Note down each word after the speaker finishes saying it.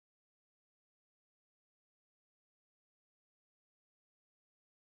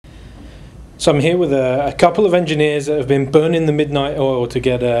So I'm here with a couple of engineers that have been burning the midnight oil to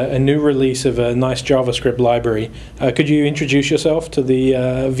get a new release of a nice JavaScript library. Could you introduce yourself to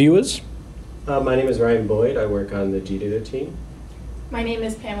the viewers? My name is Ryan Boyd. I work on the GData team. My name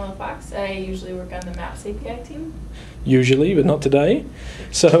is Pamela Fox. I usually work on the Maps API team. Usually, but not today.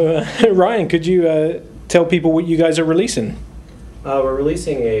 So Ryan, could you tell people what you guys are releasing? We're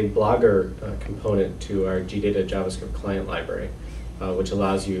releasing a Blogger component to our GData JavaScript client library, which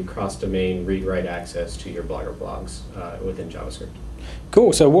allows you cross-domain read-write access to your Blogger blogs within JavaScript.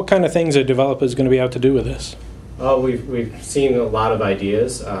 Cool. So what kind of things are developers going to be able to do with this? We've seen a lot of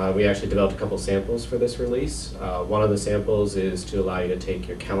ideas. We actually developed a couple samples for this release. One of the samples is to allow you to take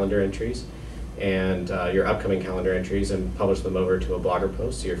your calendar entries and your upcoming calendar entries and publish them over to a Blogger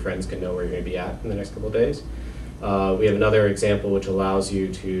post so your friends can know where you're going to be at in the next couple of days. We have another example which allows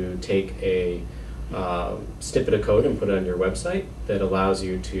you to take a snippet of code and put it on your website that allows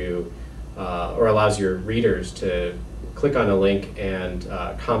you to, or allows your readers to click on a link and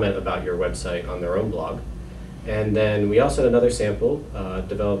comment about your website on their own blog. And then we also had another sample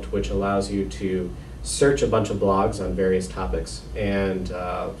developed which allows you to search a bunch of blogs on various topics. And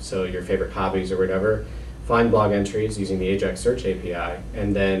so your favorite hobbies or whatever, find blog entries using the Ajax Search API,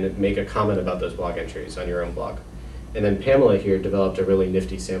 and then make a comment about those blog entries on your own blog. And then Pamela here developed a really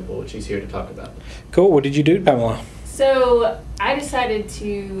nifty sample, which she's here to talk about. Cool. What did you do, Pamela? So I decided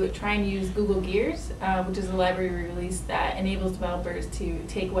to try and use Blogger.gears, which is a library we released that enables developers to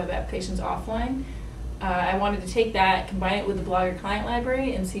take web applications offline. I wanted to take that, combine it with the Blogger client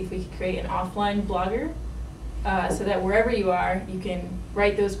library, and see if we could create an offline Blogger, so that wherever you are, you can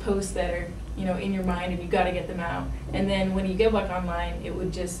write those posts that are in your mind, and you've got to get them out. And then when you get back online, it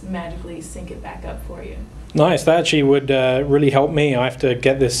would just magically sync it back up for you. Nice. That actually would really help me. I have to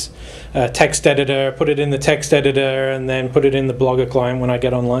get this text editor, put it in the text editor, and then put it in the Blogger client when I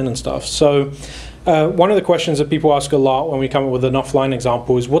get online and stuff. So one of the questions that people ask a lot when we come up with an offline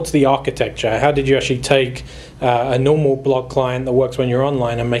example is, what's the architecture? How did you actually take a normal blog client that works when you're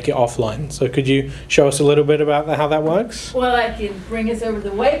online and make it offline? So could you show us a little bit about how that works? Well, I can bring us over to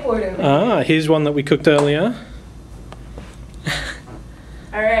the whiteboard over here. Here's one that we cooked earlier.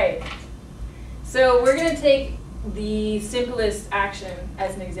 All right. So we're going to take the simplest action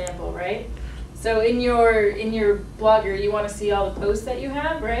as an example, right? So in your Blogger, you want to see all the posts that you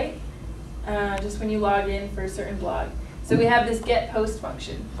have, right? Just when you log in for a certain blog. So we have this get post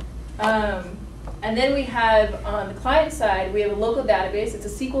function. And then we have, on the client side, we have a local database. It's a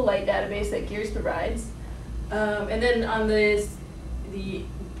SQLite database that Gears provides. And then on the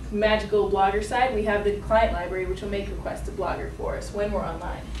magical Blogger side, we have the client library, which will make requests to Blogger for us when we're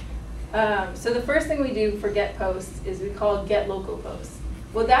online. So the first thing we do for get posts is we call get local posts.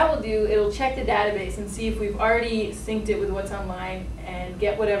 What that will do, it'll check the database and see if we've already synced it with what's online and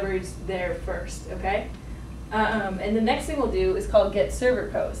get whatever's there first, okay? And the next thing we'll do is called get server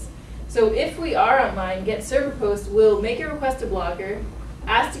posts. So if we are online, get server posts will make a request to Blogger,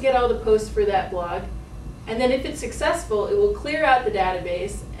 ask to get all the posts for that blog, and then if it's successful, it will clear out the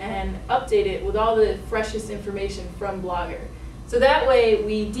database and update it with all the freshest information from Blogger. So that way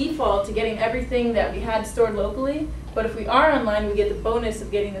we default to getting everything that we had stored locally, but if we are online, we get the bonus of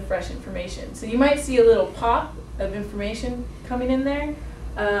getting the fresh information. So you might see a little pop of information coming in there,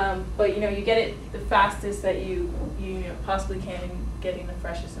 but you get it the fastest that you possibly can in getting the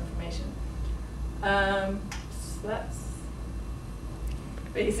freshest information. So that's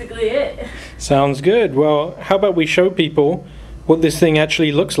basically it. Sounds good. Well, how about we show people what this thing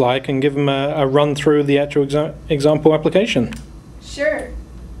actually looks like and give them a run through the actual example application? Sure.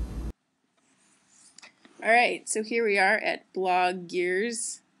 All right, so here we are at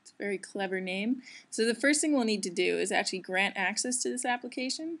Blog.gears. It's a very clever name. So the first thing we'll need to do is actually grant access to this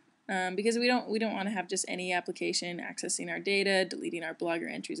application, because we don't want to have just any application accessing our data, deleting our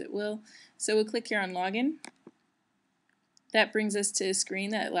Blogger entries at will. So we'll click here on Login. That brings us to a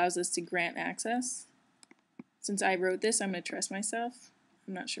screen that allows us to grant access. Since I wrote this, I'm going to trust myself.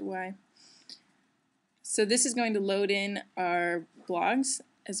 I'm not sure why. So this is going to load in our blogs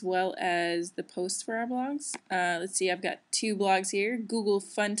as well as the posts for our blogs. Let's see, I've got 2 blogs here, Google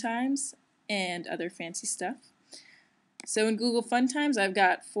Fun Times and other fancy stuff. So in Google Fun Times, I've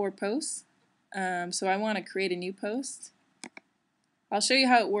got 4 posts. So I want to create a new post. I'll show you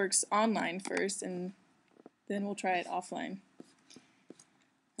how it works online first, and then we'll try it offline.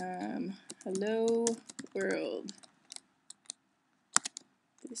 Hello world.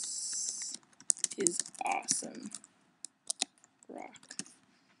 This is awesome. Rock.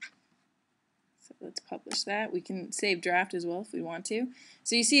 So let's publish that. We can save draft as well if we want to.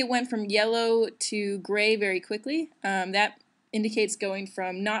 So you see it went from yellow to gray very quickly. That indicates going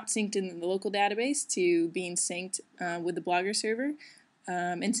from not synced in the local database to being synced with the Blogger server.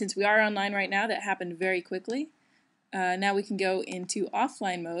 And since we are online right now, that happened very quickly. Now we can go into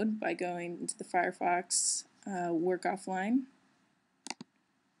offline mode by going into the Firefox work offline.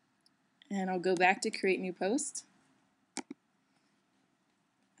 And I'll go back to create new post.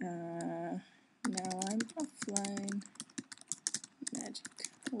 Now I'm offline. Magic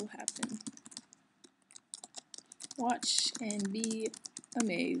will happen. Watch and be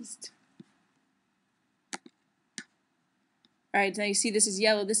amazed. Alright, now you see this is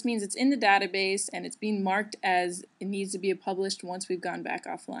yellow. This means it's in the database and it's being marked as it needs to be published once we've gone back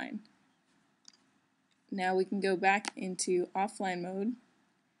offline. Now we can go back into offline mode.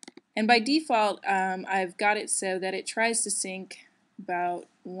 And by default, I've got it so that it tries to sync about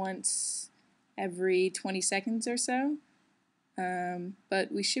once every 20 seconds or so.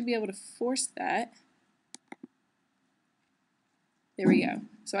 But we should be able to force that. There we go.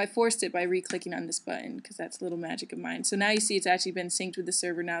 So I forced it by re-clicking on this button because that's a little magic of mine. So now you see it's actually been synced with the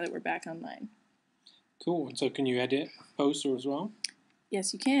server now that we're back online. Cool. And so can you edit posts as well?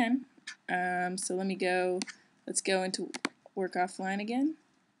 Yes, you can. So let's go into work offline again.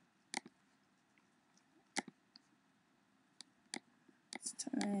 This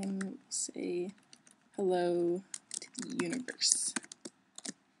time we'll say hello to the universe.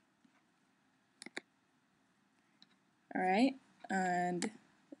 Alright, and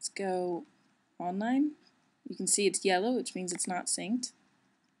let's go online. You can see it's yellow, which means it's not synced.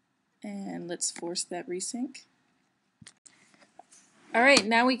 And let's force that resync. Alright,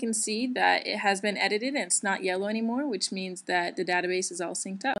 now we can see that it has been edited and it's not yellow anymore, which means that the database is all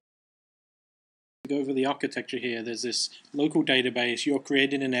synced up. Go over the architecture here. There's this local database. You're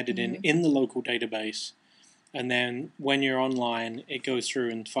creating and editing in the local database. And then when you're online, it goes through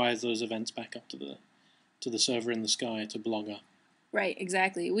and fires those events back up to the server in the sky, to Blogger. Right,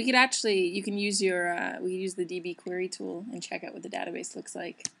 exactly. We could actually, you can use your, we use the DB query tool and check out what the database looks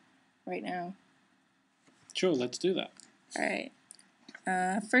like right now. Sure, let's do that. All right.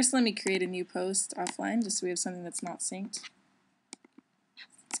 First, let me create a new post offline, just so we have something that's not synced.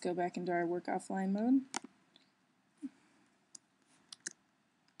 Let's go back into our work offline mode.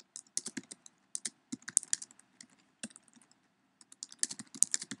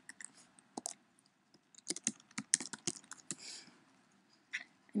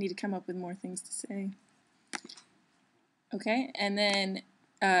 I need to come up with more things to say. Okay, and then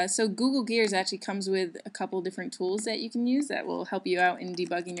so Google Gears actually comes with a couple different tools that you can use that will help you out in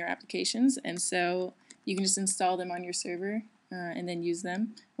debugging your applications, and so you can just install them on your server and then use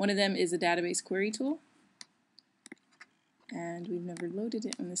them. One of them is a database query tool, and we've never loaded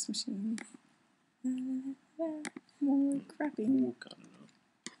it on this machine. More crapping.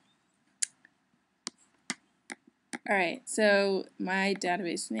 Alright, so my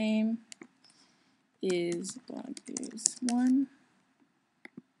database name is Blog.gears 1.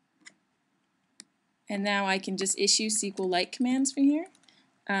 And now I can just issue SQLite commands from here.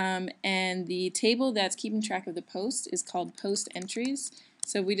 And the table that's keeping track of the post is called post entries.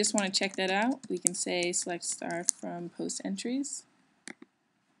 So if we just want to check that out, we can say select star from post entries.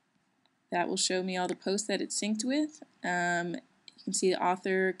 That will show me all the posts that it's synced with. You can see the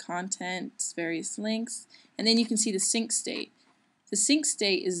author, content, various links, and then you can see the sync state. The sync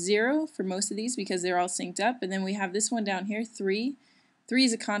state is 0 for most of these because they're all synced up, and then we have this one down here, 3. 3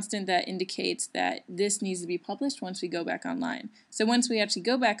 is a constant that indicates that this needs to be published once we go back online. So once we actually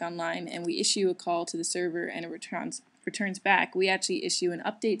go back online and we issue a call to the server and it returns back, we actually issue an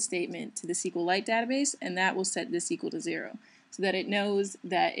update statement to the SQLite database, and that will set this equal to 0 so that it knows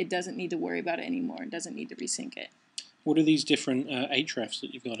that it doesn't need to worry about it anymore. It doesn't need to resync it. What are these different hrefs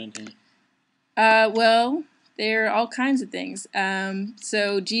that you've got in here? Well, there are all kinds of things.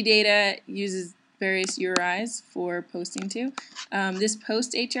 So GData uses various URIs for posting to. This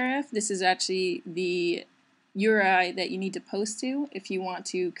post href, this is actually the URI that you need to post to if you want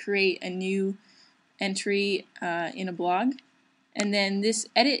to create a new entry in a blog. And then this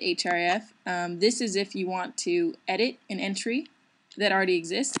edit href, this is if you want to edit an entry that already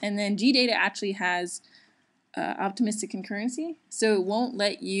exists. And then GData actually has optimistic concurrency, so it won't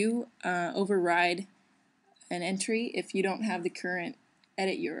let you override an entry if you don't have the current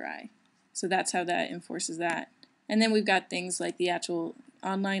edit URI. So that's how that enforces that. And then we've got things like the actual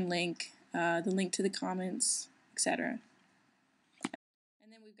online link, the link to the comments, etc.